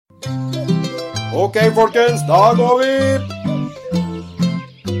Ok, folkens, da går vi.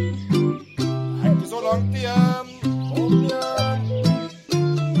 Det er ikke så langt igjen. Kom igjen.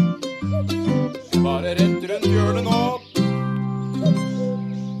 Bare rett rundt hjørnet nå.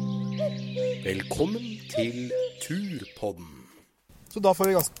 Velkommen til Turpodden. Så da får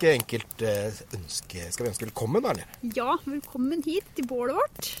vi ganske enkelt skal vi ønske velkommen, eller? Ja, velkommen hit til bålet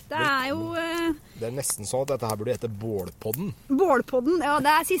vårt. Det er jo... Det er nesten sånn at dette her burde hete Bålpodden. Bålpodden, ja,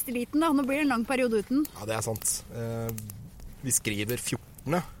 det er siste liten da. Nå blir det en lang periode uten. Ja, det er sant. Vi skriver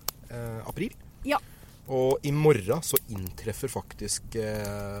 14. april. Ja. Og i morgen så inntreffer faktisk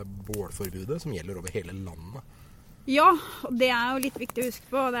bålforbudet som gjelder over hele landet. Ja, og det er jo litt viktig å huske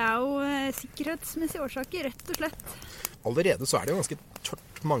på. Det er jo sikkerhetsmessige årsaker, rett og slett. Allerede så er det jo ganske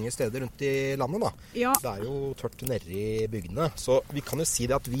tørt mange steder rundt i landet da. Ja. Det er jo tørt nede i bygdene. Så vi kan jo si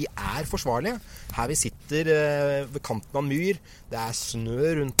det at vi er forsvarlige. Her vi sitter ved kanten av en myr. Det er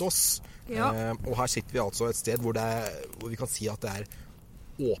snø rundt oss. Ja. Og her sitter vi altså et sted hvor vi kan si at det er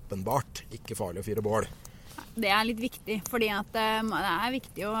åpenbart ikke farlig å fyre bål. Det er litt viktig, fordi at det er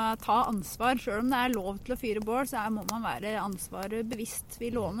viktig å ta ansvar. Selv om det er lov til å fyre bål, så må man være ansvaret bevisst. Vi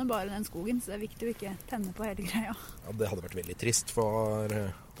låner bare den skogen, så det er viktig å ikke tenne på hele greia. Ja, det hadde vært veldig trist, for å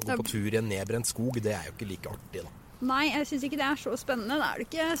gå på tur i en nedbrent skog, det er jo ikke like artig da. Nei, jeg synes ikke det er så spennende. Det er det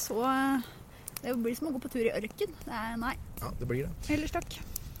ikke så... Det blir som å gå på tur i ørken. Nei. Ja, det blir det. Ellers takk.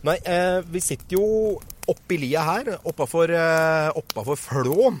 Nei, vi sitter jo oppe i lia her, oppafor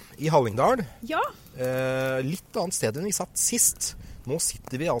Flå i Hallingdal. Ja. Litt annet sted enn vi satt sist. Nå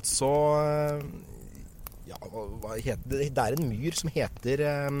sitter vi altså hva heter det? Det er en myr som heter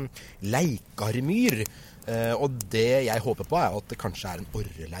Leikarmyr. Og det jeg håper på er at det kanskje er en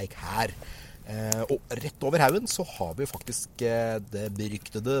orreleik her. Og rett over haugen så har vi faktisk det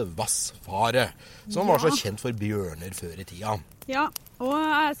beryktede Vassfaret, som var så kjent for bjørner før i tida. Ja,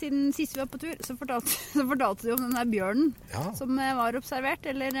 og siden sist vi var på tur, så fortalte du om den der bjørnen som var observert,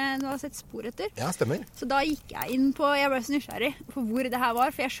 eller du har sett spor etter. Ja, stemmer. Så da gikk jeg inn på, jeg ble så nysgjerrig på hvor det her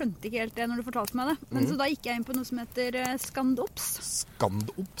var, for jeg skjønte ikke helt det når du fortalte meg det. Men så da gikk jeg inn på noe som heter Scandops.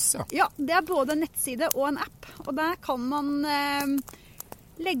 Scandops, ja. Ja, det er både en nettside og en app, og der kan man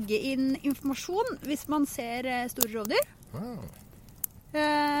legge inn informasjon hvis man ser store rovdyr.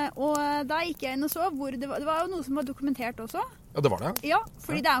 Og da gikk jeg inn og så hvor det var jo noe som var dokumentert også. Ja, det var det. Ja,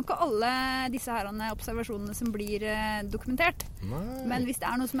 fordi det er jo ikke alle disse her observasjonene som blir dokumentert. Nei. Men hvis det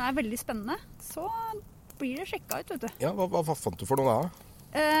er noe som er veldig spennende, så blir det sjekket ut, vet du. Ja, hva fant du for noe da?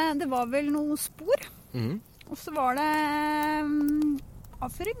 Det var vel noen spor. Og så var det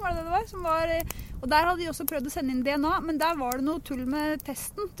avføring, var det var? Og der hadde de også prøvd å sende inn DNA, men der var det noe tull med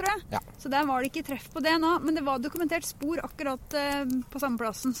testen, tror jeg. Ja. Så der var det ikke treff på DNA, men det var dokumentert spor akkurat på samme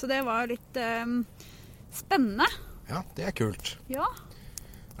plassen, så det var litt spennende. Ja, det er kult. Ja.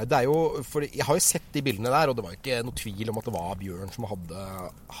 Det er jo, for jeg har jo sett de bildene der, og det var ikke noe tvil om at det var bjørn som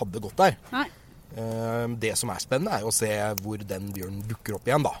hadde gått der. Nei. Det som er spennende er jo å se hvor den bjørnen dukker opp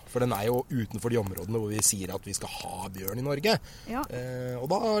igjen da. For den er jo utenfor de områdene hvor vi sier at vi skal ha bjørn i Norge. Ja.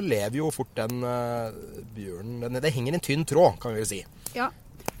 Og da lever jo fort den bjørnen, det henger en tynn tråd, kan vi jo si. Ja,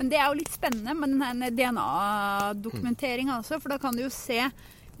 men det er jo litt spennende med denne DNA-dokumenteringen også, for da kan du jo se,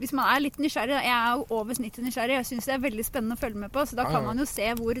 hvis man er litt nysgjerrig, jeg er jo over snittet nysgjerrig, jeg synes det er veldig spennende å følge med på, så da kan man jo se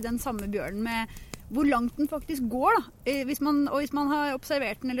hvor den samme bjørnen hvor langt den faktisk går da. Hvis man har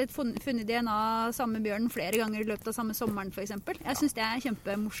observert den eller funnet DNA samme bjørnen flere ganger i løpet av samme sommeren for eksempel. Jeg synes det er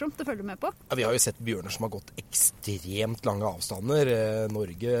kjempemorsomt å følge med på. Ja, vi har jo sett bjørner som har gått ekstremt lange avstander.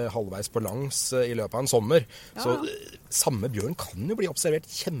 Norge halvveis på langs i løpet av en sommer. Ja. Så samme bjørn kan jo bli observert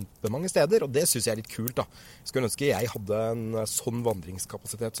kjempemange steder, og det synes jeg er litt kult da. Jeg skulle ønske jeg hadde en sånn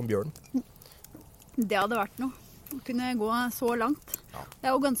vandringskapasitet som bjørn. Det hadde vært noe. Kunne gå så langt. Ja. Det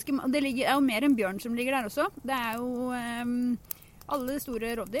er jo mer enn bjørn som ligger der også. Det er jo alle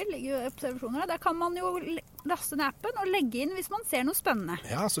store rovdyr ligger jo i observasjoner. Der kan man jo laste ned appen og legge inn hvis man ser noe spennende.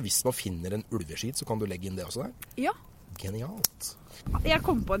 Ja, så hvis man finner en ulveskit, så kan du legge inn det også der? Ja. Genialt. Jeg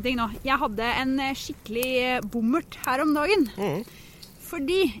kom på en ting nå. Jeg hadde en skikkelig bommert her om dagen.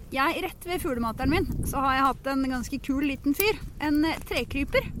 Fordi rett ved fuglemateren min, så har jeg hatt en ganske kul liten fyr. En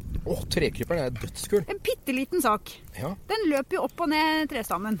trekryper. Trekryperen er dødskul. En pitteliten sak. Ja. Den løper jo opp og ned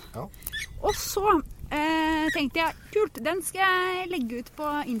trestammen. Ja. Og så tenkte jeg, kult, den skal jeg legge ut på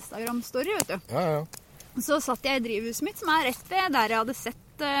Instagram-story, vet du. Ja. Så satt jeg i drivhuset mitt, som er rett ved der jeg hadde sett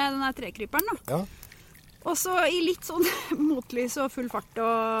denne trekryperen da. Ja. Og så i litt sånn motlys og full fart,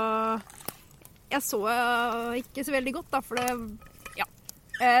 og jeg så ikke så veldig godt da, for det,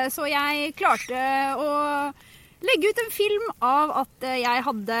 så jeg klarte å Legge ut en film av at jeg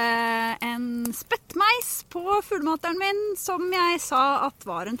hadde en spettmeis på fuglemateren min som jeg sa at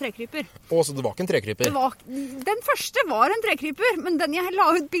var en trekryper. Så det var ikke en trekryper? Den første var en trekryper, men den jeg la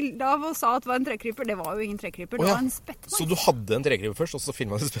ut bilde av og sa at var en trekryper, det var jo ingen trekryper, det var en spettmeis. Så du hadde en trekryper først, og så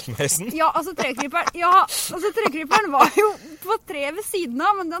filmet du spettmeisen? Ja, altså trekryperen var jo på treet ved siden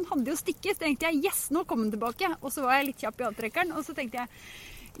av, men den hadde jo stikket, så tenkte jeg, yes, nå kom den tilbake. Og så var jeg litt kjapp i avtrekkeren, og så tenkte jeg,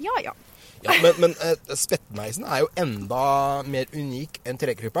 ja. Ja, men spettmeisen er jo enda mer unik enn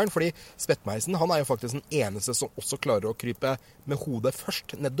trekryperen, fordi spettmeisen, han er jo faktisk den eneste som også klarer å krype med hodet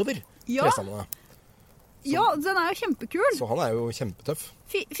først nedover trestammene. Ja, den er jo kjempekul. Så han er jo kjempetøff.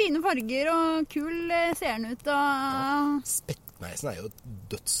 Fine farger og kul ser den ut. Og... Spettmeisen er jo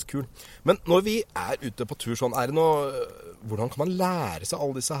dødskul. Men når vi er ute på tur sånn, hvordan kan man lære seg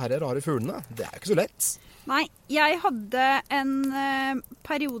alle disse her rare fuglene? Det er jo ikke så lett. Nei, jeg hadde en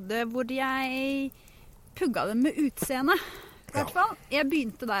periode hvor jeg pugga dem med utseende. I hvert fall. Jeg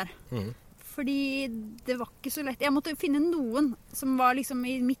begynte der. Fordi det var ikke så lett. Jeg måtte finne noen som var liksom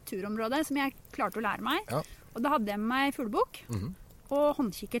i mitt turområde, som jeg klarte å lære meg. Ja. Og da hadde jeg med meg fuglebok og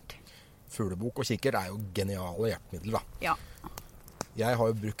håndkikkert. Fuglebok og kikkert er jo geniale hjelpemidler, da. Ja. Jeg har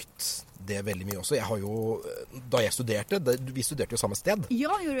jo brukt det veldig mye også. Da jeg studerte, vi studerte jo samme sted.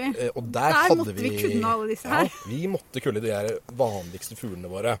 Ja, gjorde vi. Og der måtte vi kunne alle disse her. Ja, vi måtte kunne de her vanligste fuglene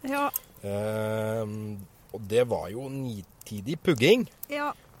våre. Ja. Og det var jo nitidig pugging. Ja.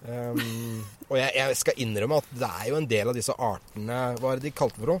 Og jeg skal innrømme at det er jo en del av disse artene, hva er det de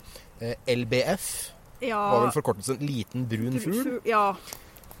kalte for noe? LBF. Ja. Var vel forkortelsen liten brun fugl. Ja.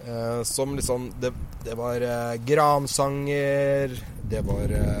 Som liksom, det var gransanger, det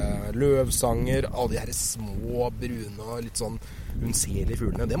var løvsanger, alle de her små, brune og litt sånn unnselige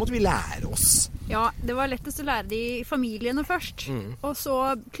fuglene. Det måtte vi lære oss. Ja, det var lettest å lære de i familiene først, og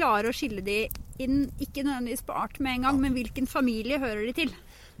så klare å skille de inn, ikke nødvendigvis på art med en gang, men hvilken familie hører de til.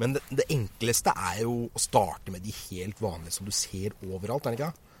 Men det enkleste er jo å starte med de helt vanlige som du ser overalt, er det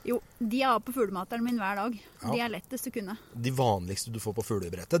ikke? Jo, de er på fuglemateren min hver dag. Ja. De er lettest å kunne. De vanligste du får på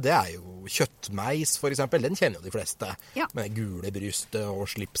fuglebrettet, det er jo kjøttmeis, for eksempel. Den kjenner jo de fleste. Ja. Med gule brystet og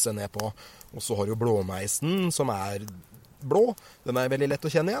slipset ned på. Og så har du blåmeisen, som er blå. Den er veldig lett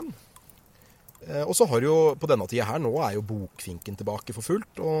å kjenne igjen. Og så har du jo, på denne tida her, nå er jo bokfinken tilbake for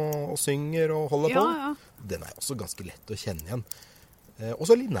fullt, og synger og holder på. Ja. Den er også ganske lett å kjenne igjen. Og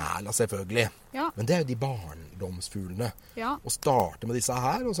så linæla, selvfølgelig. Ja. Men det er jo de barndomsfuglene. Ja. Å starte med disse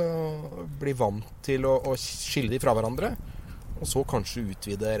her, og så bli vant til å skille de fra hverandre. Og så kanskje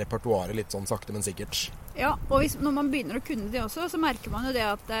utvide repertoaret litt sånn sakte, men sikkert. Ja, og når man begynner å kunne de også, så merker man jo det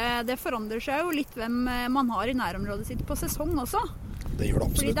at det forandrer seg jo litt hvem man har i nærområdet sitt på sesong også. Det gjør det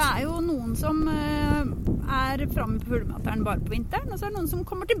absolutt. Fordi det er jo noen som er fremme på fuglemateren bare på vinteren, og så er det noen som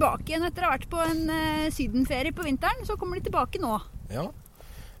kommer tilbake igjen etter å ha vært på en sydenferie på vinteren, så kommer de tilbake nå. Ja,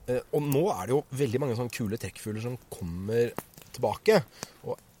 og nå er det jo veldig mange sånne kule trekkfugler som kommer tilbake.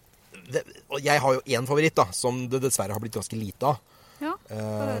 Og jeg har jo en favoritt da, som det dessverre har blitt ganske lite av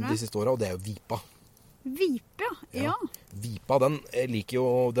de siste årene, og det er jo vipa. Vipe, ja. Vipa, den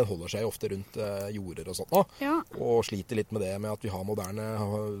holder seg ofte rundt jorder og sånt nå, og sliter litt med det med at vi har moderne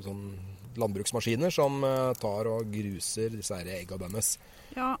sånn landbruksmaskiner som tar og gruser disse her eggene deres,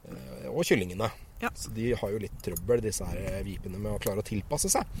 og kyllingene. Ja. Så de har jo litt trøbbel, disse her vipene, med å klare å tilpasse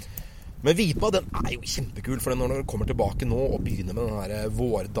seg. Men vipa, den er jo kjempekul, for når den kommer tilbake nå og begynner med den her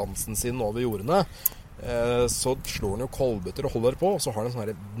vårdansen sin over jordene, så slår den jo kolbeter og holder på, og så har den en sånn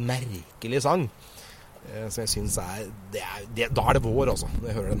her merkelig sang. Så jeg synes da er det vår, altså, når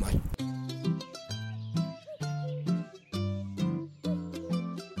jeg hører den der.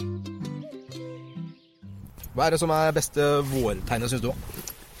 Hva er det som er beste vårtegnet, synes du?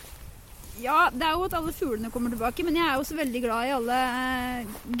 Ja, det er jo at alle fuglene kommer tilbake, men jeg er jo også veldig glad i alle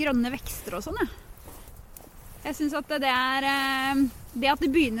grønne vekster og sånn, Jeg synes at det er det at det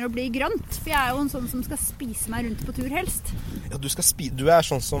begynner å bli grønt, for jeg er jo en sånn som skal spise meg rundt på tur helst. Ja, du er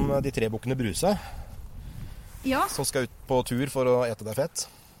sånn som de 3 bukkene Bruse. Ja. Som skal ut på tur for å ete deg fett.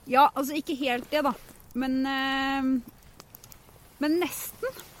 Ja, altså ikke helt det da, men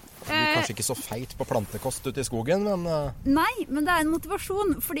nesten. Du er kanskje ikke så feit på plantekost ute i skogen, men... Nei, men det er en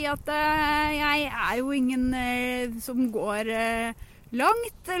motivasjon, fordi at jeg er jo ingen som går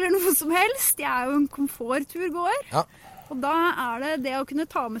langt, eller noe som helst. Jeg er jo en komfortturgåer. Ja. Og da det å kunne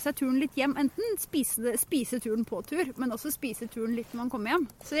ta med seg turen litt hjem, enten spise turen på tur, men også spise turen litt når man kommer hjem.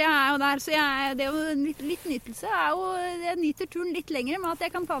 Så jeg er jo der, så det er jo litt nytelse. Jeg nyter turen litt lenger med at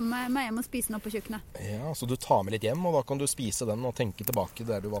jeg kan ta med meg hjem og spise den opp på kjøkkenet. Ja, så du tar med litt hjem, og da kan du spise den og tenke tilbake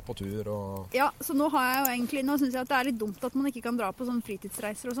der du var på tur. Og... Ja, så nå synes jeg at det litt dumt at man ikke kan dra på sånne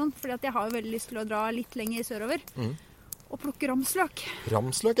fritidsreiser og sånn, fordi at jeg har jo veldig lyst til å dra litt lenger sørover og plukke ramsløk.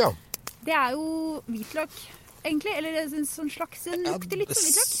 Ramsløk, ja. Det er jo hvitløk, egentlig, eller en sånn slags lukter litt som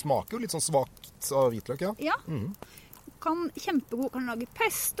hvitløk. Det smaker jo litt sånn svakt av hvitløk, ja. Ja, kjempegod, kan lage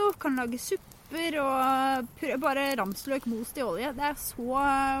pesto, kan lage supper, og bare ramsløk most i olje. Det er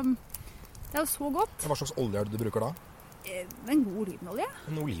jo så godt. Hva slags olje du bruker da? En god olivenolje.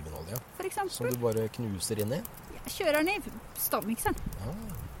 En olivenolje, for eksempel. Som du bare knuser inn i? Jeg kjører den i stavmikseren. Ja.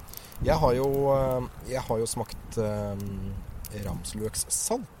 Jeg har jo smakt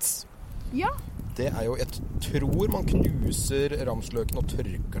ramsløkssalt. Ja. Det er jo, jeg tror man knuser ramsløken og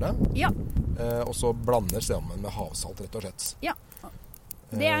tørker det. Ja. Og så blander sammen med havsalt, rett og slett. Ja.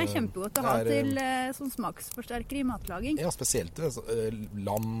 Det er kjempegodt å ha til sånn smaksforsterker i matlaging. Ja, spesielt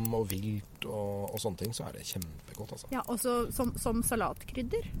lam og vilt og sånne ting, så er det kjempegodt, altså. Ja, også som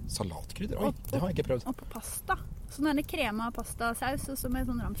salatkrydder. Salatkrydder? Oi, det har jeg ikke prøvd. Og på pasta. Sånn denne krema pastasaus også med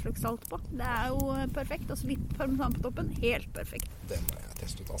sånn ramsløksalt på. Det er jo perfekt. Og så litt parmesan på toppen. Helt perfekt. Det må jeg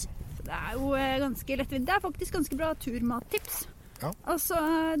teste ut, altså. Så det er jo ganske lettvint. Det er faktisk ganske bra turmattips. Ja. Altså,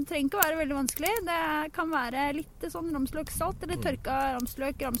 det trenger ikke å være veldig vanskelig. Det kan være litt sånn ramsløksalt, eller tørka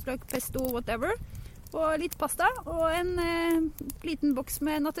ramsløk, pesto, whatever. Og litt pasta, og en liten boks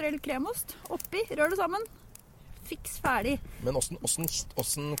med naturell kremost oppi. Rør det sammen. Fiks ferdig. Men hvordan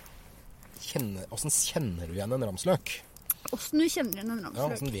kjenner du igjen en ramsløk? Hvordan du kjenner igjen en ramsløk? Ja,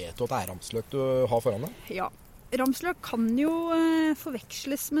 hvordan vet du at det er ramsløk du har foran deg? Ja. Ramsløk kan jo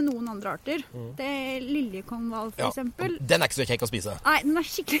forveksles med noen andre arter. Det er liljekonvall, for eksempel. Den er ikke så kjekk å spise. Nei, den er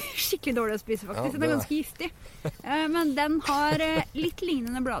skikkelig dårlig å spise, faktisk. Den er ganske giftig. Men den har litt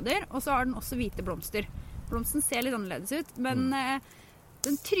lignende blader, og så har den også hvite blomster. Blomsten ser litt annerledes ut, men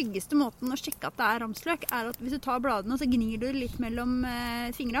den tryggeste måten å sjekke at det er ramsløk, er at hvis du tar bladene, så gnir du litt mellom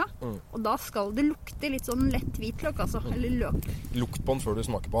fingra, og da skal det lukte litt sånn lett hvitløk, altså, eller løk. Lukt på den før du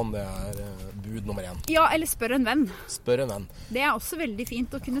smaker på den, det er bud nummer 1. Ja, eller spør en venn. Spør en venn. Det er også veldig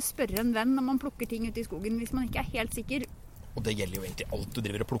fint å kunne spørre en venn når man plukker ting ute i skogen, hvis man ikke er helt sikker. Og det gjelder jo egentlig alt du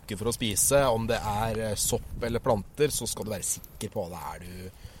driver og plukker for å spise. Om det er sopp eller planter, så skal du være sikker på hva det er du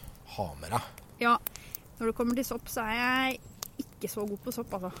har med deg. Ja, når det kommer til sopp, så er jeg ikke så god på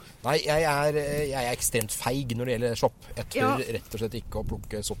sopp, altså. Nei, jeg er ekstremt feig når det gjelder sopp. Jeg tør rett og slett ikke å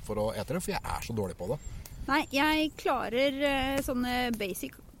plukke sopp for å ete det, for jeg er så dårlig på det. Nei, jeg klarer sånne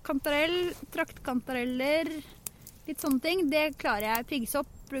basic kantarell, traktkantareller, litt sånne ting. Det klarer jeg. Piggsopp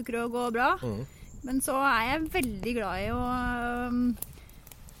bruker å gå bra. Men så er jeg veldig glad i å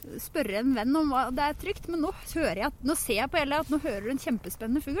spørre en venn om hva det er trygt. Men nå ser jeg på hele at nå hører du en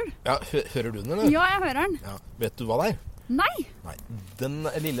kjempespennende fugl. Ja, hører du den, eller? Ja, jeg hører den. Ja. Vet du hva det er? Nei. Den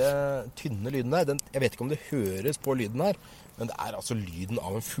lille, tynne lyden der, jeg vet ikke om det høres på lyden her, men det er altså lyden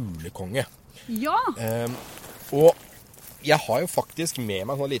av en fuglekonge. Ja. Og jeg har jo faktisk med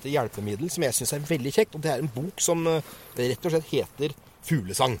meg et lite hjelpemiddel som jeg synes er veldig kjekt, og det er en bok som rett og slett heter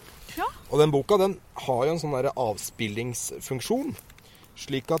Fuglesang. Ja. Og den boka, den har jo en sånn der avspillingsfunksjon,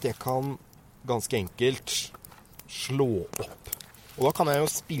 slik at jeg kan ganske enkelt slå opp. Og da kan jeg jo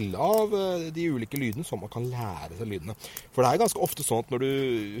spille av de ulike lydene, så man kan lære seg lydene. For det er ganske ofte sånn at når du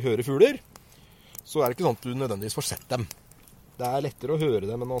hører fugler, så er det ikke sånn at du nødvendigvis får sett dem. Det er lettere å høre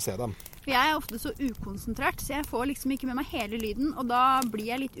dem enn å se dem. Jeg er ofte så ukonsentrert, så jeg får liksom ikke med meg hele lyden, og da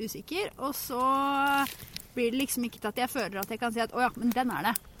blir jeg litt usikker, og så blir det liksom ikke til at jeg føler at jeg kan si at, åja, men den er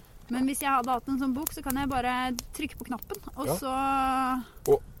det. Men hvis jeg hadde hatt en sånn bok, så kan jeg bare trykke på knappen, og så...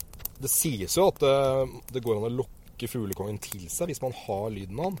 Og det sies jo at det går an å lukke fuglekongen til seg hvis man har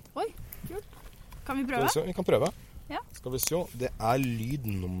lyden av den. Oi, kult. Kan vi prøve? Vi kan prøve. Ja. Skal vi se. Det er lyd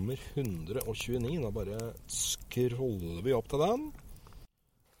nummer 129. Da bare scroller vi opp til den.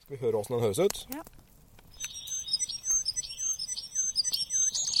 Skal vi høre hvordan den høres ut? Ja.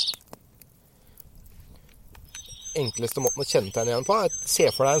 Enkleste måten å kjennetegne igjen på er å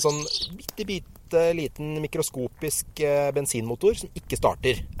se for deg en sånn bitte liten mikroskopisk bensinmotor som ikke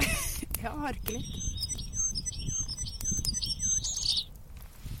starter. Ja, virkelig.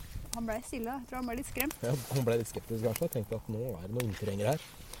 Han ble stille. Jeg tror han ble litt skremt. Ja, han ble litt skeptisk kanskje. Jeg tenkte at nå er det noen inntrengere her.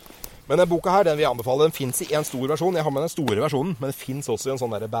 Men den boka her, den vil jeg anbefale. Den finnes i en stor versjon. Jeg har med den store versjonen, men det finnes også i en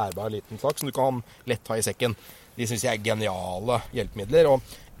sånn der bærbar liten sak som du kan lett ha i sekken. De synes jeg er geniale hjelpemidler.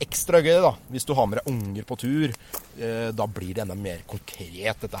 Og ekstra gøy da, hvis du har med deg unger på tur. Da blir det enda mer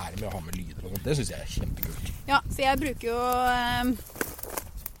konkret, dette her med å ha med lyder og sånt. Det synes jeg er kjempekult. Ja, for jeg bruker jo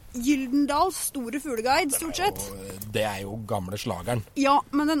Gyldendals store fugleguide, stort sett. Det er jo gamle slageren. Ja,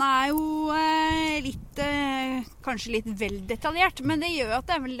 men den er jo kanskje litt vel detaljert. Men det gjør at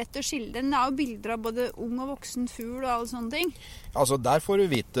det er veldig lett å skille. Den er jo bilder av både ung og voksen fugl og alle sånne ting. Altså, der får du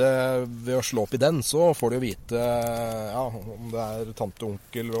vite, ved å slå opp i den, så får du vite om det er tante og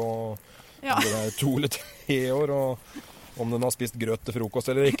onkel, og om det er 2 eller 3 år, og om den har spist grøt til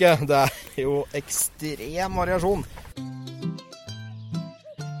frokost eller ikke. Det er jo ekstrem variasjon.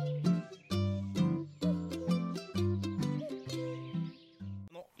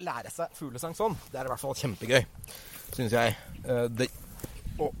 Lære seg fuglesang sånn, det er i hvert fall kjempegøy, synes jeg.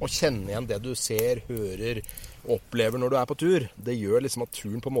 Å kjenne igjen det du ser, hører, opplever når du er på tur, det gjør liksom at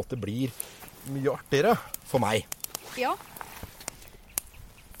turen på en måte blir mye artigere for meg. Ja.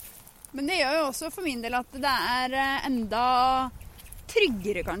 Men det gjør jo også for min del at det er enda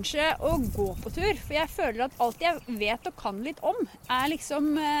tryggere kanskje å gå på tur. For jeg føler at alt jeg vet og kan litt om, er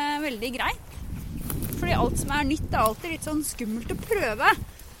liksom veldig greit. Fordi alt som er nytt er alltid litt sånn skummelt å prøve.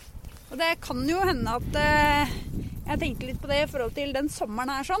 Og det kan jo hende at jeg tenkte litt på det i forhold til den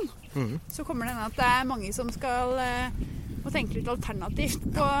sommeren her sånn. Så kommer det hende at det er mange som skal må tenke litt alternativt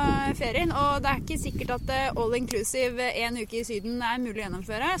på ferien. Og det er ikke sikkert at all inclusive 1 uke i Syden er mulig å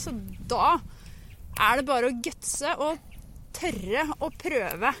gjennomføre. Så da er det bare å gutse og tørre å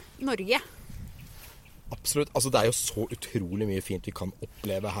prøve Norge. Absolutt. Altså, det er jo så utrolig mye fint vi kan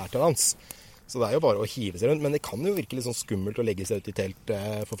oppleve her til lands. Så det er jo bare å hive seg rundt, men det kan jo virke litt sånn skummelt å legge seg ut i telt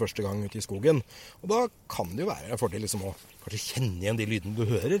for første gang ute i skogen. Og da kan det jo være en fordel liksom å kanskje kjenne igjen de lydene du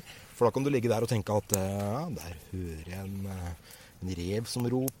hører. For da kan du ligge der og tenke at der hører jeg en rev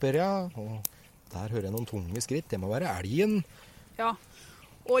som roper, ja. Og der hører jeg noen tunge skritt, det må være elgen. Ja,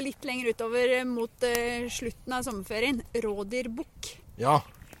 og litt lenger utover mot slutten av sommerferien, rådyrbukk. Ja.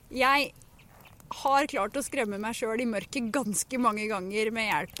 Jeg har klart å skremme meg selv i mørket ganske mange ganger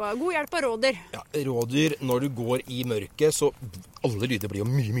med god hjelp av rådyr. Ja, rådyr, når du går i mørket, så alle lyder blir jo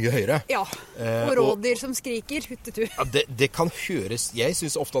mye, mye høyere. Ja, og rådyr som skriker, huttetu. Ja, det kan høres, jeg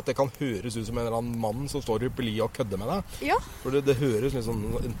synes ofte at det kan høres ut som en eller annen mann som står i peli og kødder med deg. Ja. For det høres liksom,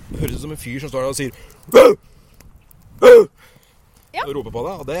 høres ut som en fyr som står der og sier «Wow! Wow!» Ja. Og roper på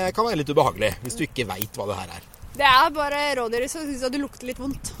deg, og det kan være litt ubehagelig hvis du ikke vet hva det her er. Det er bare rådyr som synes at du lukter litt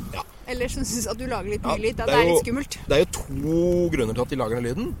vondt. Ja. Eller som synes at du lager litt mye lyd. Det er litt skummelt. Det er jo 2 grunner til at de lager den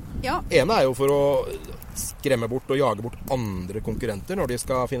lyden. Ja. Ene er jo for å skremme bort og jage bort andre konkurrenter når de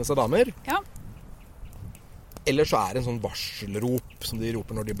skal finne seg damer. Ja. Eller så er det en sånn varselrop som de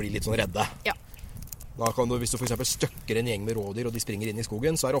roper når de blir litt sånn redde. Ja. Da kan du, hvis du for eksempel støkker en gjeng med rådyr og de springer inn i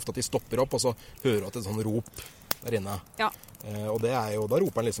skogen, så er det ofte at de stopper opp og så hører du at det er et sånn rop der inne. Ja. Og det er jo, da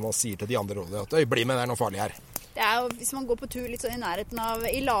roper han liksom og sier til de andre rådyr at bli med, det er noe farlig her. Det er jo, hvis man går på tur litt sånn i nærheten av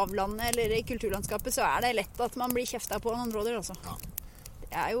i lavlandet eller i kulturlandskapet, så er det lett at man blir kjeftet på av noen rådyr også. Ja.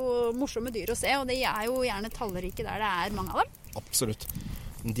 Det er jo morsomme dyr å se, og de er jo gjerne tallrike der det er mange av dem. Absolutt.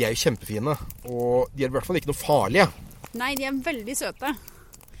 De er jo kjempefine, og de er i hvert fall ikke noe farlige. Nei, de er veldig søte.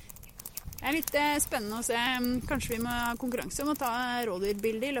 Det er litt spennende å se. Kanskje vi må ha konkurranse om å ta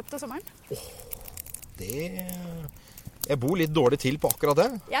rådyrbilder i løpet av sommeren? Jeg bor litt dårlig til på akkurat det.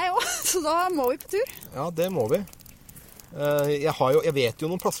 Jeg også, så da må vi på tur. Ja, det må vi. Jeg vet jo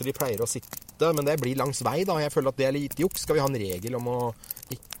noen plasser de pleier å sitte, men det blir langs vei da. Jeg føler at det er litt juks. Skal vi ha en regel om å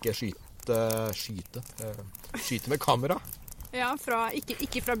ikke skyte med kamera? Ja,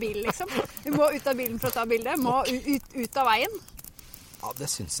 ikke fra bilen liksom. Vi må ut av bilen for å ta bildet. Må ut av veien. Ja, det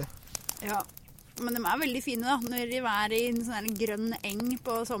synes jeg. Ja, men de er veldig fine da, når de er i en sånn grønn eng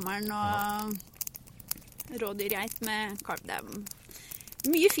på sommeren og rådyrgeit med kalv. Det er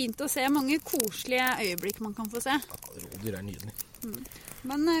mye fint å se, mange koselige øyeblikk man kan få se. Ja, rådyr er nydelig.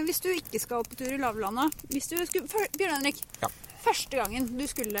 Men hvis du ikke skal på tur i lavlandet, Bjørn Henrik, ja. Første gangen du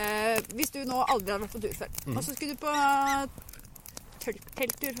skulle, hvis du nå aldri hadde vært på tur før, og så skulle du på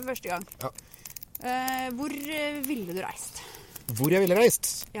telttur for første gang, ja. Hvor ville du reist? Hvor jeg ville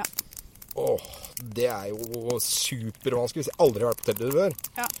reist? Ja. Det er jo supervanskelig hvis jeg aldri har vært på telttur før.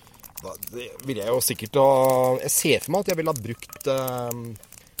 Ja. Da ville jeg jo sikkert jeg ser for meg at jeg ville ha brukt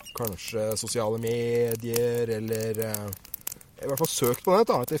kanskje sosiale medier, eller i hvert fall søkt på nett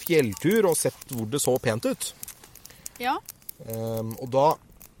etter fjelltur og sett hvor det så pent ut. Ja. Og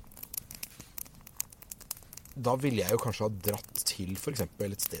da ville jeg jo kanskje ha dratt til for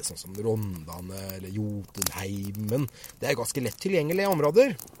eksempel et sted sånn som Rondane eller Jotunheimen. Det er ganske lett tilgjengelige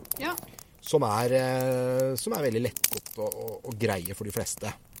områder. Ja. Som er veldig lettgått og greie for de fleste.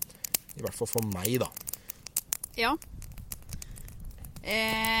 I hvert fall for meg da. Ja.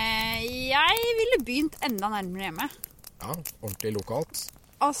 Jeg ville begynt enda nærmere hjemme. Ja, ordentlig lokalt.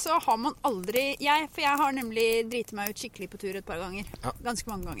 Altså har man aldri... For jeg har nemlig dritet meg ut skikkelig på tur et par ganger. Ja. Ganske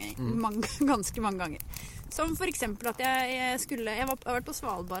mange ganger. Ganske mange ganger. Som for eksempel at jeg har vært på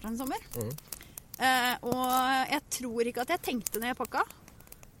Svalbard en sommer. Og jeg tror ikke at jeg tenkte når jeg pakka.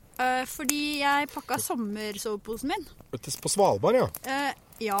 Fordi jeg pakka sommersoveposen min. På Svalbard, ja.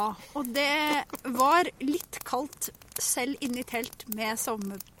 Ja, og det var litt kaldt selv inne i telt med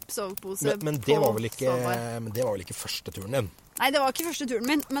sommersovepose men det var vel ikke første turen din? Nei, det var ikke første turen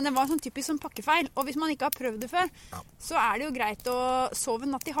min, men det var sånn typisk sånn pakkefeil. Og hvis man ikke har prøvd det før, så er det jo greit å sove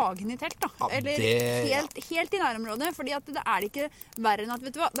en natt i hagen i telt, da. Ja, eller helt i nærområdet, fordi at det er ikke verre enn at,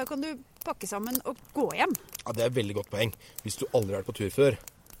 vet du hva, da kan du pakke sammen og gå hjem. Ja, det er et veldig godt poeng. Hvis du aldri har vært på tur før,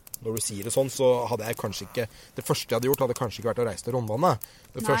 når du sier det sånn, så hadde jeg kanskje ikke... Det første jeg hadde gjort, hadde kanskje ikke vært å reise til Rondvannet.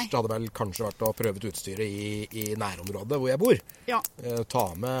 Det første hadde vel kanskje vært å prøve ut utstyret i nærområdet hvor jeg bor. Ja. Ta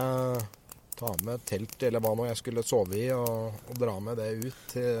med telt eller hva nå jeg skulle sove i, og dra med det ut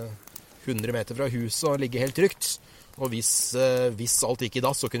til 100 meter fra huset og ligge helt trygt. Og hvis alt gikk i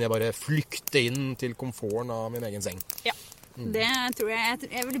dass, så kunne jeg bare flykte inn til komforten av min egen seng. Ja. Det tror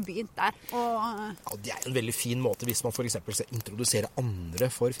jeg ville begynt der. Ja, det er en veldig fin måte hvis man for eksempel skal introdusere andre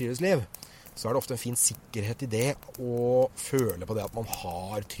for friluftsliv. Så er det ofte en fin sikkerhet i det å føle på det at man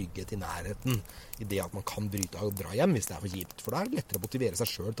har trygghet i nærheten. I det at man kan bryte av og dra hjem hvis det er for kjipt. For da er det lettere å motivere seg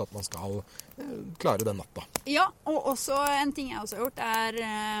selv til at man skal klare den natta. Ja, og også en ting jeg også har gjort er...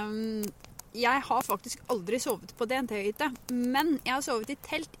 Jeg har faktisk aldri sovet på DNT-hytte, men jeg har sovet i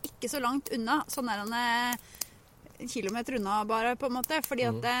telt ikke så langt unna, sånn der en kilometer unna bare, på en måte. Fordi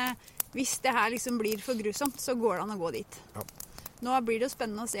at hvis det her liksom blir for grusomt, så går det an å gå dit. Ja. Nå blir det jo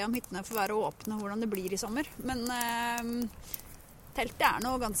spennende å se om hyttene får være åpne, hvordan det blir i sommer. Men teltet er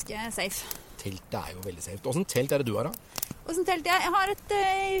nå ganske safe. Teltet er jo veldig safe. Hvordan telt er det du har, da? Hvordan telt er jeg? Jeg har et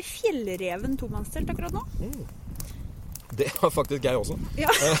fjellreven tomannstelt akkurat nå. Det har faktisk jeg også. Ja.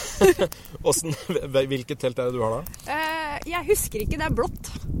 Hvilket telt er det du har da? Jeg husker ikke, det er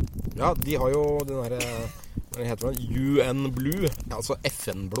blått. Ja, de har jo den her, hva heter det? UN Blue, altså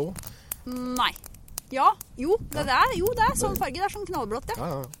FN-blå. Nei. Ja, det er sånn farge, det er sånn knallblått,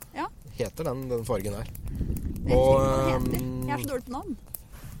 ja. Heter den fargen der. Jeg er så dårlig på navn.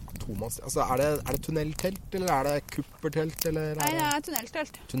 Altså, er det tunneltelt, eller er det kuppertelt, eller? Nei, det er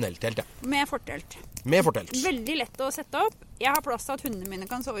tunneltelt. Tunneltelt, ja. Med fortelt. Med fortelt. Veldig lett å sette opp. Jeg har plass til at hundene mine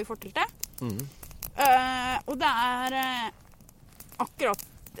kan sove i forteltet. Og det er akkurat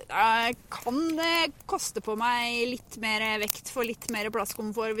kan det koste på meg litt mer vekt for litt mer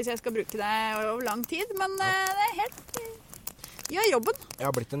plasskomfort hvis jeg skal bruke det over lang tid, men det er helt gjør jobben. Jeg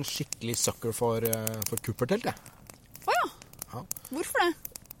har blitt en skikkelig sucker for kuppertelt, jeg. Ja. Hvorfor det?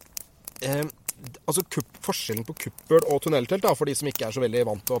 Altså forskjellen på kuppel og tunneltelt, da, for de som ikke er så veldig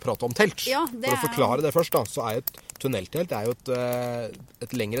vant til å prate om telt. Ja, for å forklare det først, da, så er jo et tunneltelt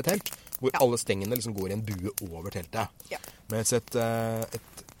et lengre telt, hvor alle stengene liksom går i en bue over teltet. Ja. Mens et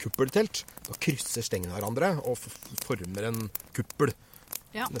kuppeltelt, da krysser stengene hverandre og former en kuppel.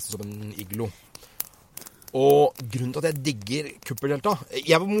 Ja. Nesten som en iglo. Og grunnen til at jeg digger kuppeltelta,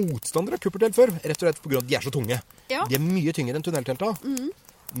 jeg var motstander av kuppeltelt før, rett og slett på grunn av at de er så tunge. Ja. De er mye tyngre enn tunneltelta.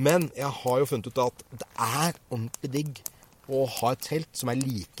 Men jeg har jo funnet ut at det er ordentlig digg å ha et telt som er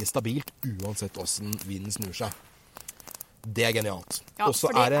like stabilt uansett hvordan vinden snur seg. Det er genialt. Ja, også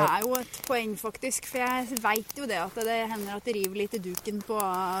for det er jo et poeng faktisk, for jeg vet jo det at det hender at det river litt i duken på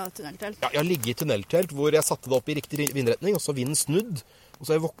tunneltelt. Ja, jeg har ligget i tunneltelt hvor jeg satte det opp i riktig vindretning, og så vinden snudd, og så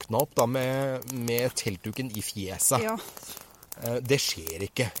har jeg våknet opp da med teltduken i fjeset. Ja. Det skjer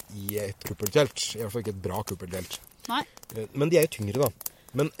ikke i et kuppeltelt, i hvert fall ikke et bra kuppeltelt. Nei. Men de er jo tyngre da.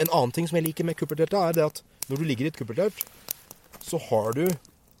 Men en annen ting som jeg liker med kuppelteltet er det at når du ligger i et kuppeltelt, så har du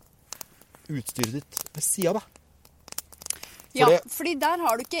utstyret ditt ved siden av deg. Fordi der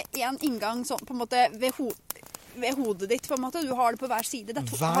har du ikke en inngang sånn på en måte ved hodet ditt, på en måte. Du har det på hver side.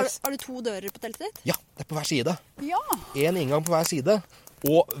 Har du 2 dører på teltet ditt? Ja, det er på hver side. Ja. En inngang på hver side,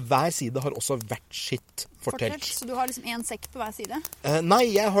 og hver side har også hvert sitt fortelt. Så du har liksom en sekk på hver side? Nei,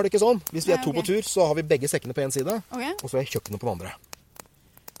 jeg har det ikke sånn. Hvis vi er 2 på tur, så har vi begge sekkene på en side, og så er kjøkkenet på den andre.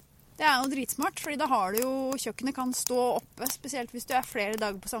 Det er jo dritsmart, fordi da har du jo kjøkkenet kan stå oppe, spesielt hvis du er flere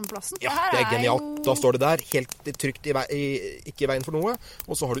dager på samme plassen. Ja, det er genialt. Da står det der, helt trygt, ikke i veien for noe,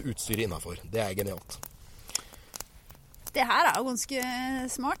 og så har du utstyret innenfor. Det er genialt. Det her er jo ganske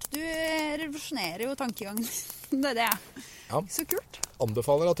smart. Du revolusjonerer jo tankegangen. Det er det. Ja. Så kult.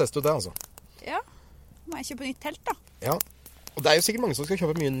 Anbefaler å teste ut det, altså. Ja, må jeg kjøpe nytt telt da. Ja. Og det er jo sikkert mange som skal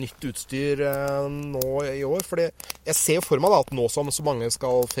kjøpe mye nytt utstyr nå i år, fordi jeg ser jo for meg da at nå som så mange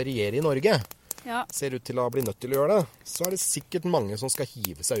skal feriere i Norge, ser ut til å bli nødt til å gjøre det, så det sikkert mange som skal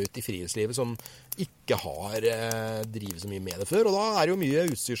hive seg ut i friluftslivet som ikke har drivet så mye med det før. Og da det jo mye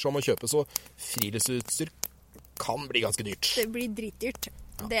utstyr som må kjøpe, så friluftsutstyr kan bli ganske dyrt. Det blir dritdyrt.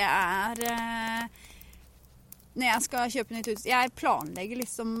 Ja. Det når jeg skal kjøpe nytt utstyr, jeg planlegger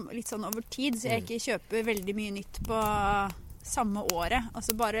litt sånn over tid, så jeg ikke kjøper veldig mye nytt på samme året.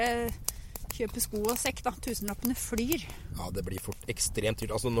 Altså bare kjøpe sko og sekk, da. Tusenlappene flyr. Ja, det blir fort ekstremt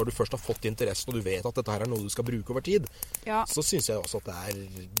dyrt. Altså når du først har fått interessen, og du vet at dette her noe du skal bruke over tid, så synes jeg også at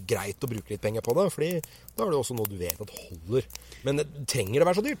det greit å bruke litt penger på det, fordi da det også noe du vet at holder. Men trenger det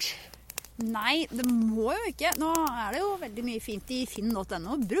være så dyrt? Nei, det må jo ikke. Nå det jo veldig mye fint i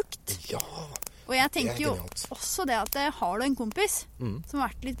finn.no brukt. Ja, og jeg tenker jo også det at har du en kompis som har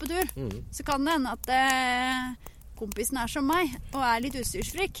vært litt på tur, så kan det hende at kompisen som meg og litt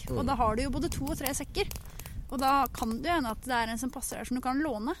utstyrsfrik, og da har du jo både 2 og 3 sekker. Og da kan det hende at det en som passer der som du kan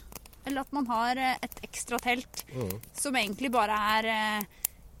låne. Eller at man har et ekstra telt som egentlig bare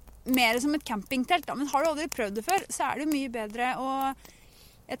mer som et campingtelt. Da. Men har du aldri prøvd det før, så det jo mye bedre. Og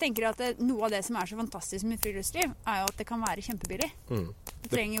jeg tenker at noe av det som så fantastisk med friluftsliv, jo at det kan være kjempebillig. Det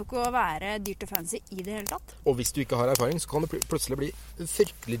trenger jo ikke å være dyrt og fancy i det hele tatt. Og hvis du ikke har erfaring, så kan det plutselig bli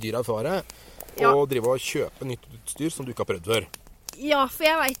fryktelig dyr erfare og drive og kjøpe nytt utstyr som du ikke har prøvd før. Ja, for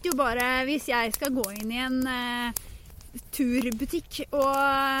jeg vet jo bare, hvis jeg skal gå inn i en turbutikk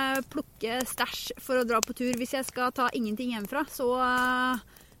og plukke stæsj for å dra på tur, hvis jeg skal ta ingenting hjemmefra, så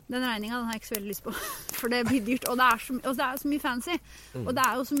den regningen den har jeg ikke så veldig lyst på. For det blir dyrt, og det så mye fancy. Og det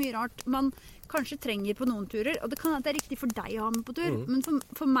jo så mye rart man kanskje trenger på noen turer, og det kan det riktig for deg å ha med på tur, men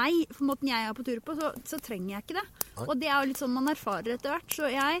for meg, for måten jeg på tur på, så trenger jeg ikke det. Og det jo litt sånn man erfarer etter hvert, så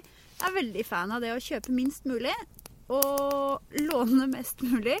jeg veldig fan av det å kjøpe minst mulig, og låne mest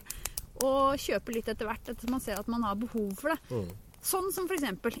mulig, og kjøpe litt etter hvert, etter man ser at man har behov for det. Sånn som for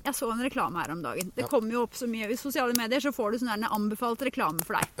eksempel, jeg så en reklame her om dagen. Det kommer jo opp så mye i sosiale medier, så får du sånn anbefalt reklame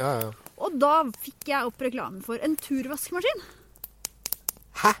for deg. Og da fikk jeg opp reklame for en turvaskmaskin.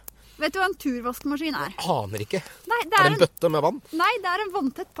 Hæ? Vet du hva en turvaskmaskin Jeg aner ikke. Nei, det en bøtte med vann? Nei, det en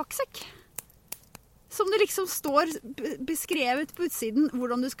vanntett pakksekk. Som det liksom står beskrevet på utsiden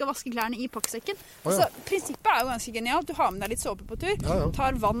hvordan du skal vaske klærne i pakksekken. Så prinsippet jo ganske genialt. Du har med deg litt såpe på tur,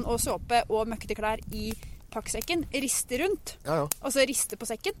 tar vann og såpe og møkkete klær i pakksekken, rister rundt, og så rister på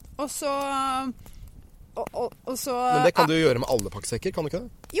sekken, og så... Men det kan du gjøre med alle pakksekker, kan du ikke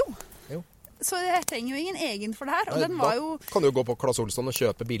det? Jo. Så jeg trenger jo ingen egen for det her. Og den var jo... Kan du jo gå på Claes Olsson og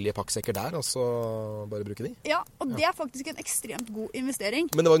kjøpe billige pakksekker der, og så bare bruke de? Ja, og det faktisk en ekstremt god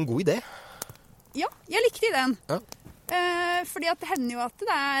investering. Men det var en god idé. Ja, jeg likte ideen. Fordi at det hender jo at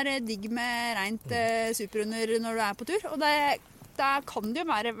det digg med rent superunder når du på tur, og det kan det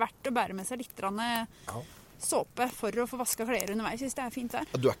jo være verdt å bære med seg litt såpe for å få vasket klær underveis hvis det fint der.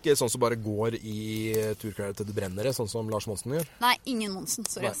 Du ikke sånn som bare går i turklær til du brenner det, sånn som Lars Monsen gjør? Nei, ingen Monsen,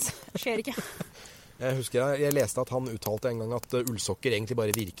 sorry. Det skjer ikke. Jeg husker jeg leste at han uttalte en gang at ullsokker egentlig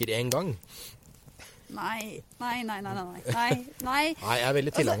bare virker en gang. Nei. Nei, jeg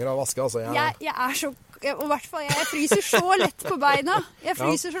veldig tilhenger av å vaske, altså. Jeg så... Og i hvert fall, jeg fryser så lett på beina.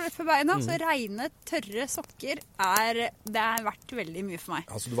 Så rene, tørre sokker det verdt veldig mye for meg.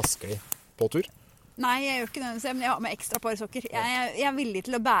 Altså, du vasker de på tur? Nei, jeg gjør ikke det, men jeg har med ekstra par sokker. Jeg villig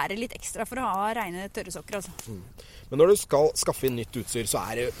til å bære litt ekstra for å ha rene, tørre sokker, altså. Men når du skal skaffe inn nytt utstyr, så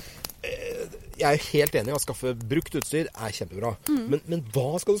det jeg helt enig i at skaffe brukt utstyr kjempebra. Men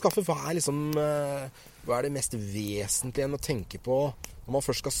hva skal du skaffe? Hva hva det mest vesentlige enn å tenke på når man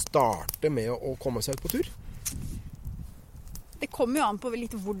først skal starte med å komme seg ut på tur? Det kommer jo an på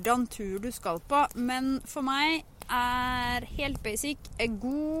litt hvordan tur du skal på, men for meg helt basic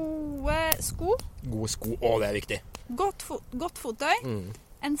gode sko. Gode sko, det viktig. Godt fottøy,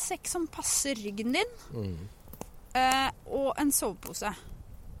 en sekk som passer ryggen din, og en sovepose.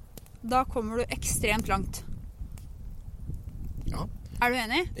 Da kommer du ekstremt langt. Ja. Du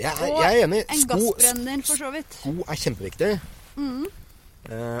enig? Jeg enig. En gassbrenner for så vidt. Sko kjempeviktig.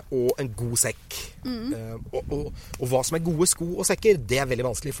 Og en god sekk. Og hva som gode sko og sekker, det veldig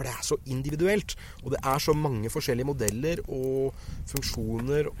vanskelig, for det så individuelt. Og det så mange forskjellige modeller og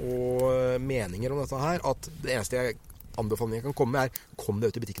funksjoner og meninger om dette her, at det eneste anbefalingen jeg kan komme med kom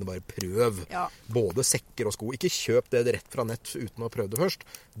deg ut i butikken og bare prøv. Både sekker og sko. Ikke kjøp det rett fra nett uten å ha prøvd det først.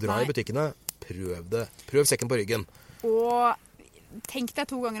 Dra i butikkene, prøv det. Prøv sekken på ryggen. Og tenk deg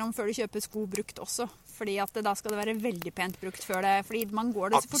 2 ganger om før du kjøper sko brukt også, fordi at da skal det være veldig pent brukt før det, fordi man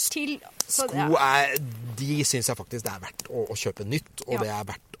går det så fort til. Så sko de synes jeg faktisk det verdt å kjøpe nytt, og det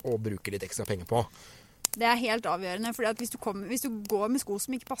verdt å bruke litt ekstra penger på. Det helt avgjørende, fordi at hvis du går med sko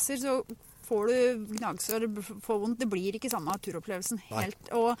som ikke passer, så får du gnagsår, får vondt. Det blir ikke samme turopplevelsen helt.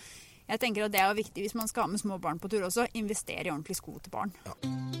 Og Jeg tenker at det er viktig hvis man skal ha med små barn på tur også. Investere i ordentlige sko til barn. Ja.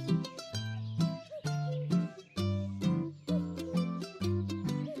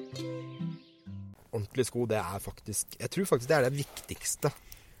 Ordentlige sko, det er faktisk... Jeg tror faktisk det er det viktigste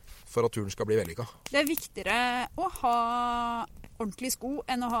for at turen skal bli vellykket. Det er viktigere å ha ordentlige sko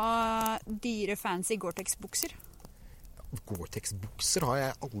enn å ha dyre, fancy Gore-Tex-bukser. Gore-Tex-bukser har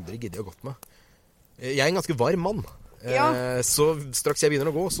jeg aldri giddet å gått med. Jeg er en ganske varm mann. Ja. Så straks jeg begynner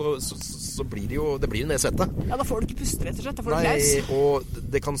å gå, så blir det jo en del svette. Ja, da får du ikke puste, rett og slett. Da får du løs. Nei, og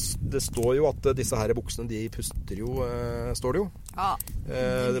det står jo at disse her buksene, de puster jo, står det jo. Ja.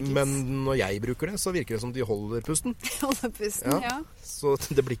 Men når jeg bruker det, så virker det som de holder pusten. Holder pusten, ja. Så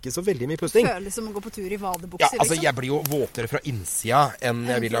det blir ikke så veldig mye pusting. Føles som å gå på tur i vadebukser, ja, altså, jeg blir jo våtere fra innsida enn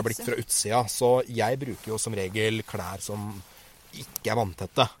jeg ville ha blitt fra utsida. Så jeg bruker jo som regel klær som ikke er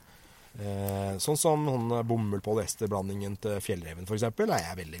vanntette. Sånn som bomull-polyesterblandingen til fjellreven for eksempel, er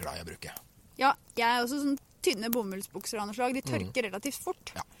jeg veldig glad i å bruke. Ja, jeg er også sånn tynne bomullsbukser av noe slag. De tørker relativt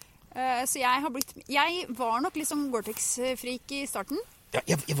fort. Ja. Så jeg var nok litt sånn Gore-Tex-frik i starten. Ja,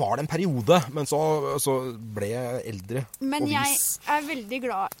 jeg var det en periode, men så ble jeg eldre. Men jeg er veldig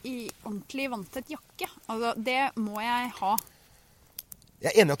glad i ordentlig vanntett jakke. Altså, det må jeg ha.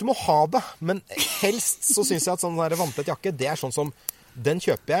 Jeg er enig i at du må ha det, men helst så synes jeg at sånn der vanntett jakke, det er sånn som, den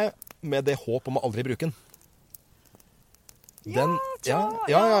kjøper jeg med det håp om å aldri bruke den. Ja.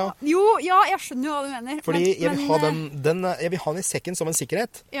 Jo, jeg skjønner jo hva du mener. Fordi jeg vil ha jeg vil ha den i sekken som en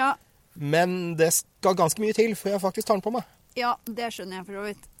sikkerhet. Ja. Men det skal ganske mye til før jeg faktisk tar den på meg. Ja, det skjønner jeg for så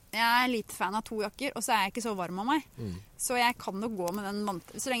vidt. Jeg er lite fan av 2 jakker, og så er jeg ikke så varm av meg. Så jeg kan nok gå med den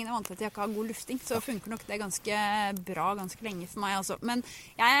så lenge den vanntette jakka har god lufting, så funker nok det ganske bra, ganske lenge for meg også. Men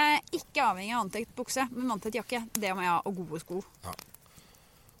jeg er ikke avhengig av vanntett bukse, men vanntett jakke, det må jeg ha, og gode sko. Ja.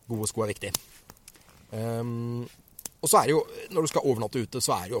 Gode sko er viktig. Og så er det jo, når du skal overnatte ute,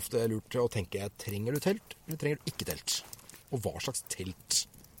 så er det jo ofte lurt å tenke, trenger du telt, eller trenger du ikke telt? Og hva slags telt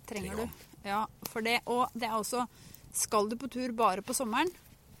trenger du? Ja, for det, og det er også, skal du på tur bare på sommeren?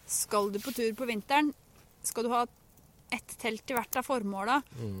 Skal du på tur på vinteren? Skal du ha et telt i hvert av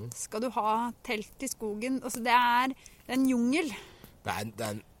formålet? Skal du ha telt i skogen? Altså, det er en jungel. Det er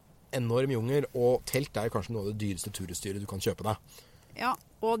en enorm jungel, og telt er kanskje noe av det dyreste turutstyret du kan kjøpe deg. Ja,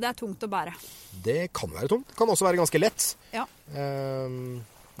 og det er tungt å bære. Det kan være tungt. Det kan også være ganske lett. Ja.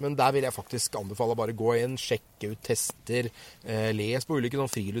 Men der vil jeg faktisk anbefale bare gå inn, sjekke ut tester, les på ulike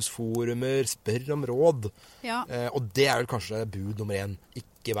friluftsforumer, spør om råd. Ja. Og det er vel kanskje bud nummer 1.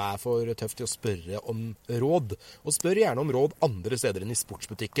 Ikke vær for tøff til å spørre om råd. Og spør gjerne om råd andre steder enn i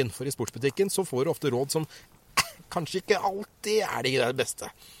sportsbutikken. For i sportsbutikken så får du ofte råd som kanskje ikke alltid er det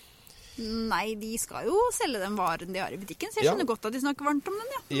beste. Nei, de skal jo selge den varen de har i butikken, så jeg skjønner godt at de snakker varmt om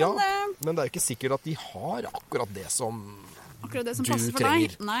den, ja. Men det er jo ikke sikkert at de har akkurat det som du passer for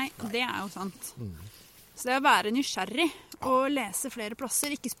trenger. Deg. Nei, det er jo sant. Så det er å være nysgjerrig og lese flere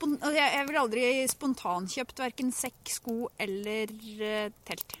plasser. Jeg vil aldri spontankjøpt hverken sekk, sko eller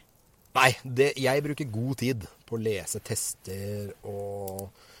telt. Nei, jeg bruker god tid på å lese tester, og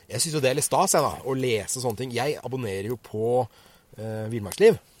jeg synes jo det er litt stas, å lese sånne ting. Jeg abonnerer jo på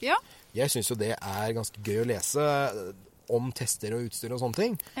Villmarksliv. Ja. Jeg synes jo det er ganske gøy å lese om tester og utstyr og sånne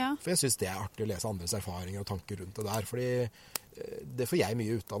ting. Ja. For jeg synes det er artig å lese andres erfaringer og tanker rundt det der. Fordi det får jeg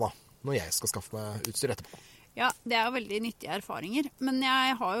mye ut av da, når jeg skal skaffe meg utstyr etterpå. Ja, det er jo veldig nyttige erfaringer. Men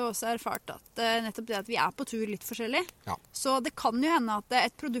jeg har jo også erfart at nettopp det at vi er på tur litt forskjellig. Ja. Så det kan jo hende at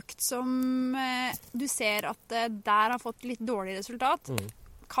et produkt som du ser at der har fått litt dårlig resultat,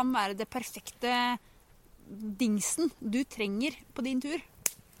 kan være det perfekte dingsen du trenger på din tur.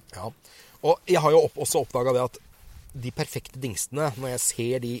 Ja, og jeg har jo også oppdaget det at de perfekte dingsene, når jeg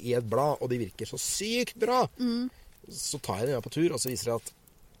ser de i et blad, og de virker så sykt bra, så tar jeg dem med på tur, og så viser det at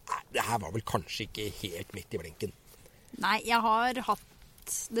det her var vel kanskje ikke helt midt i blinken. Nei, jeg har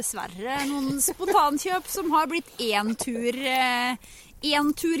hatt dessverre noen spontankjøp som har blitt en tur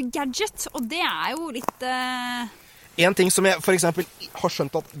gadget, og det er jo litt... En ting som jeg for eksempel har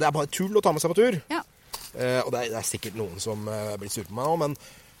skjønt at det er bare tull å ta med seg på tur, ja. Og det er sikkert noen som blir sur på meg nå, men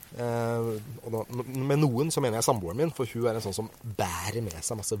med noen så mener jeg samboeren min, for hun er en sånn som bærer med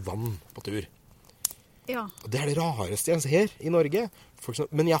seg masse vann på tur. Ja. Og det er det rareste jeg ser i Norge.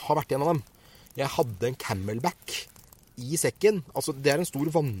 Men jeg har vært en av dem. Jeg hadde en Camelback i sekken. Altså, det er en stor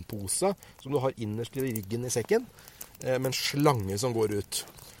vannpose som du har innerst i ryggen i sekken, med en slange som går ut.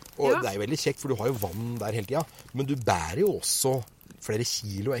 Og det er jo veldig kjekt, for du har jo vann der hele tiden. Men du bærer jo også flere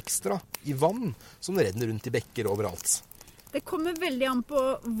kilo ekstra i vann som renner rundt i bekker overalt. Det kommer veldig an på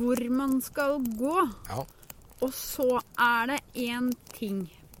hvor man skal gå. Ja. Og så er det en ting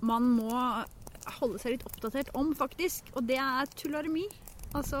man må holde seg litt oppdatert om, faktisk. Og det er tularemi.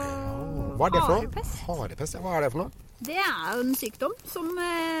 Altså Hva er det for noe? harepest. Harepest, ja. Hva er det for noe? Det er jo en sykdom som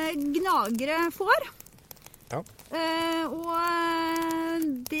gnagere får. Ja. Og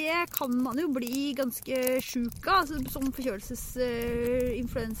det kan man jo bli ganske syk av, altså som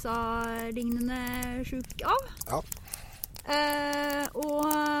influensa-lignende syk av. Ja. Og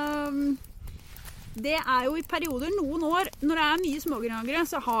det er jo i perioder noen år, når det er mye smågnagere,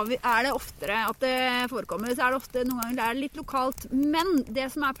 så er det oftere at det forekommer. Så er det ofte, noen ganger det er litt lokalt. Men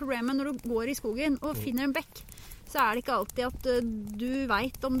det som er problemet når du går i skogen og finner en bekk, så er det ikke alltid at du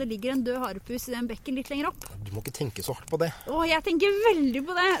vet om det ligger en død harepus i den bekken litt lenger opp. Du må ikke tenke så hardt på det. Jeg tenker veldig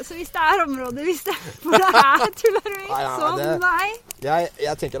på det. Så hvis det er områder, for det er tularemi, så nei.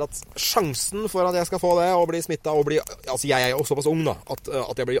 Jeg tenker at sjansen for at jeg skal få det og bli smittet og altså jeg er jo såpass ung da, at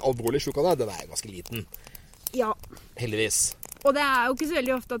jeg blir alvorlig syk av det, den er ganske liten. Ja. Heldigvis. Og det er jo ikke så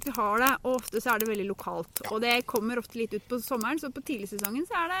veldig ofte at vi har det, og ofte så er det veldig lokalt. Ja. Og det kommer ofte litt ut på sommeren, så på tidligsesongen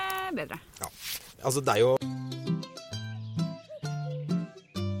så er det bedre. Ja, altså det er jo...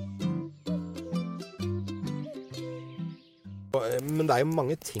 Men det er jo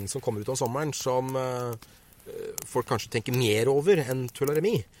mange ting som kommer ut av sommeren som folk kanskje tenker mer over enn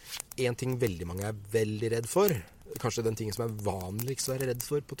tularemi. En ting veldig mange er veldig redd for, kanskje den tingen som er vanligst å være redd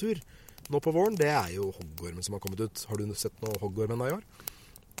for på tur nå på våren, det er jo hoggormen som har kommet ut. Har du sett noe hoggorm ennå i år?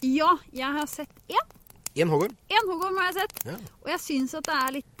 Ja, jeg har sett én. En hoggorm? En hoggorm har jeg sett. Ja. Og jeg synes at det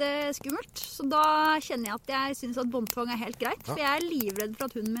er litt skummelt. Så da kjenner jeg at jeg synes at båndtvang er helt greit. Ja. For jeg er livredd for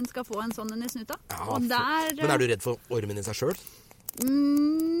at hunden min skal få en sånn en i snuta. Ja, men er du redd for ormen i seg selv?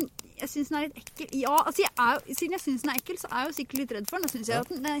 Jeg synes den er litt ekkel. Ja, altså siden jeg synes den er ekkel, så er jeg jo sikkert litt redd for den. Da synes jeg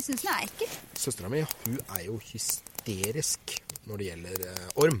synes den er ekkel. Søstera mi, hun er jo hysterisk når det gjelder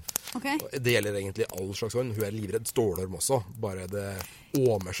orm. Okay. Det gjelder egentlig all slags orm. Hun er livredd stålorm også, bare det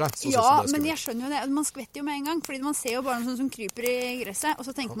åmer seg. Så ja, men jeg skjønner jo det. Man skvetter jo med en gang, fordi man ser jo bare noe sånt som kryper i gresset, og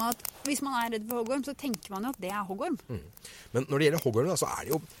så tenker man at hvis man er redd for hoggorm, så tenker man jo at det er hoggorm. Men når det gjelder hoggorm, så er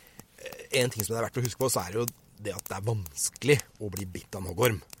det jo en ting som det er verdt å huske på, så er det jo det at det er vanskelig å bli bitt av en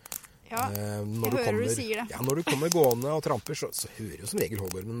hoggorm. Ja, jeg hører du sier det. Ja, når du kommer gående og tramper, så hører jo som regel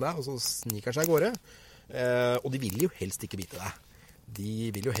hoggormen deg, og så sniker seg i gårde. Og de vil jo helst ikke bite deg.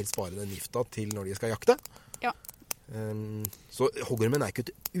 De vil jo helst spare den gifta til når de skal jakte. Ja. Så hoggormen er ikke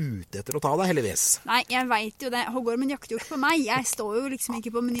ute etter å ta deg, heldigvis. Nei, jeg vet jo det. Hoggormen jakter jo ikke på meg. Jeg står jo liksom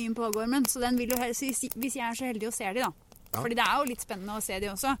ikke på menyen på hoggormen, så den vil jo helst, hvis jeg er så heldig å se de da. Ja. Fordi det er jo litt spennende å se de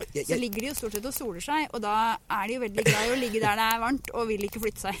også. Så ligger de jo stort sett og soler seg, og da er de jo veldig glad i å ligge der det er varmt, og vil ikke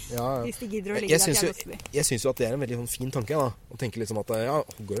flytte seg. Ja. Hvis de gidder å ligge der til jeg gått forbi. Jeg synes jo at det er en veldig sånn fin tanke, da. Å tenke liksom at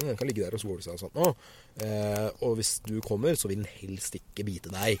hoggormen kan ligge der og sole seg og sånt. Og hvis du kommer, så vil den helst ikke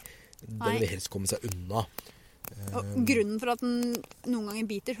bite deg. Den vil helst komme seg unna. Og grunnen for at den noen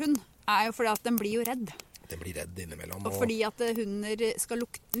ganger biter hund, er jo fordi at den blir jo redd. Den blir redd innimellom. Og fordi at hunder skal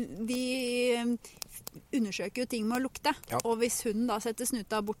lukte... De undersøker jo ting med å lukte. Ja. Og hvis hunden da setter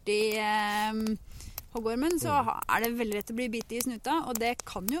snuta borti hoggormen, så er det veldig lett å bli bitet i snuta. Og det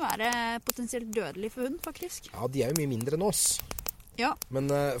kan jo være potensielt dødelig for hund, faktisk. Ja, de er jo mye mindre enn oss. Ja.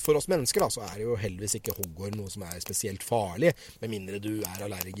 Men for oss mennesker da, så er det jo heldigvis ikke hoggorm noe som er spesielt farlig, med mindre du er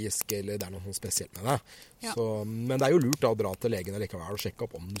allergisk eller det er noe spesielt med deg. Ja. Men det er jo lurt da, å dra til legen likevel og sjekke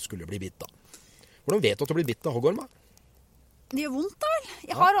opp om du skulle bli bitt da. Hvordan vet du at du blir bitt av hoggorm da? Det gjør vondt da vel.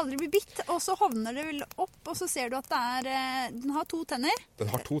 Jeg har aldri blitt bitt, og så hovner det vel opp, og så ser du at det den har 2 tenner. Den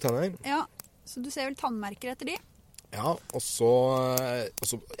har 2 tenner? Ja, så du ser vel tannmerker etter de. Ja, og så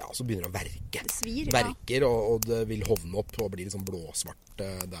begynner det å verke. Det svir, verker, og det vil hovne opp og bli liksom blåsvart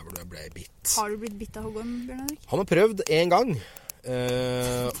der hvor det ble bitt. Har du blitt bitt av hoggorm, Bjørn Henrik? Han har prøvd en gang.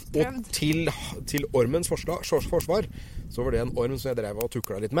 Og til ormens forsvar, så var det en orm som jeg drev og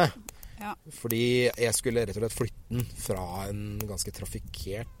tukla litt med. Ja. Fordi jeg skulle rett og slett flytte den fra en ganske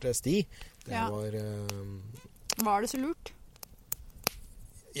trafikkert sti. Var det så lurt?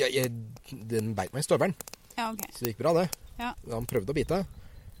 Den beit meg i støvelen. Ja, okay. Så det gikk bra det. Ja. Han prøvde å bite.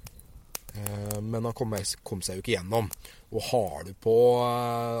 Men han kom seg jo ikke gjennom. Og har du på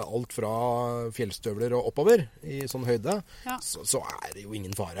alt fra fjellstøvler og oppover i sånn høyde, så er det jo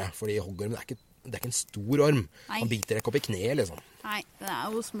ingen fare. Fordi hoggormen det er ikke en stor orm. Nei. Han biter ikke opp i kneet, liksom. Nei, det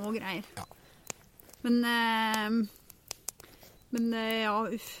er jo små greier. Ja. Men ja,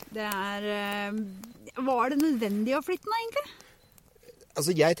 det var det nødvendig å flytte den, egentlig?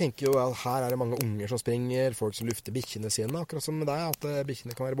 Altså, jeg tenker jo at her er det mange unger som springer, folk som lufter bikkjene sine, akkurat som med deg, at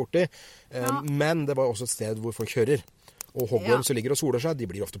bikkjene kan være borti. Men det var også et sted hvor folk kjører. Og hoggorm som ligger og soler seg, de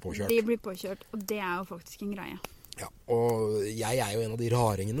blir ofte påkjørt. De blir påkjørt, og det er jo faktisk en greie. Ja, og jeg er jo en av de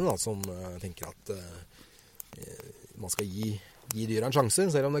raringene da, som tenker at man skal gi dyra en sjanse,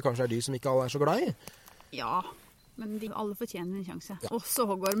 selv om det kanskje er dyr som ikke alle er så glad i. Ja, Men alle fortjener en sjanse. Ja. Også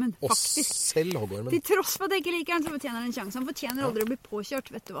hoggormen, faktisk. Selv hoggormen. Til tross for at jeg ikke liker den, så fortjener den en sjanse. Han fortjener aldri å bli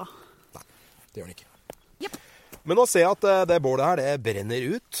påkjørt, vet du hva. Nei, det gjør han ikke. Yep. Men nå ser jeg at det bålet her, det brenner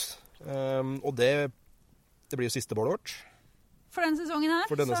ut. Og det blir jo siste bålet vårt. For denne sesongen her.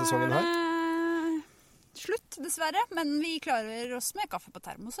 For denne sesongen her. Slutt, dessverre. Men vi klarer oss med kaffe på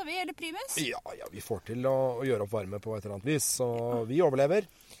termos, og vi, eller primus. Ja, vi får til å gjøre opp varme på et eller annet vis. Så vi overlever.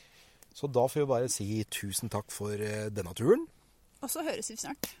 Så da får vi bare si tusen takk for denne turen. Og så høres vi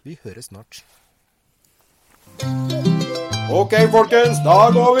snart. Vi høres snart. Ok, folkens,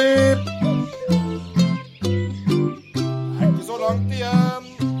 da går vi! Det er ikke så langt igjen.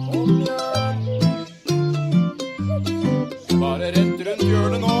 Kom igjen! Bare rett rundt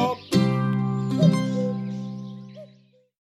hjørnet nå.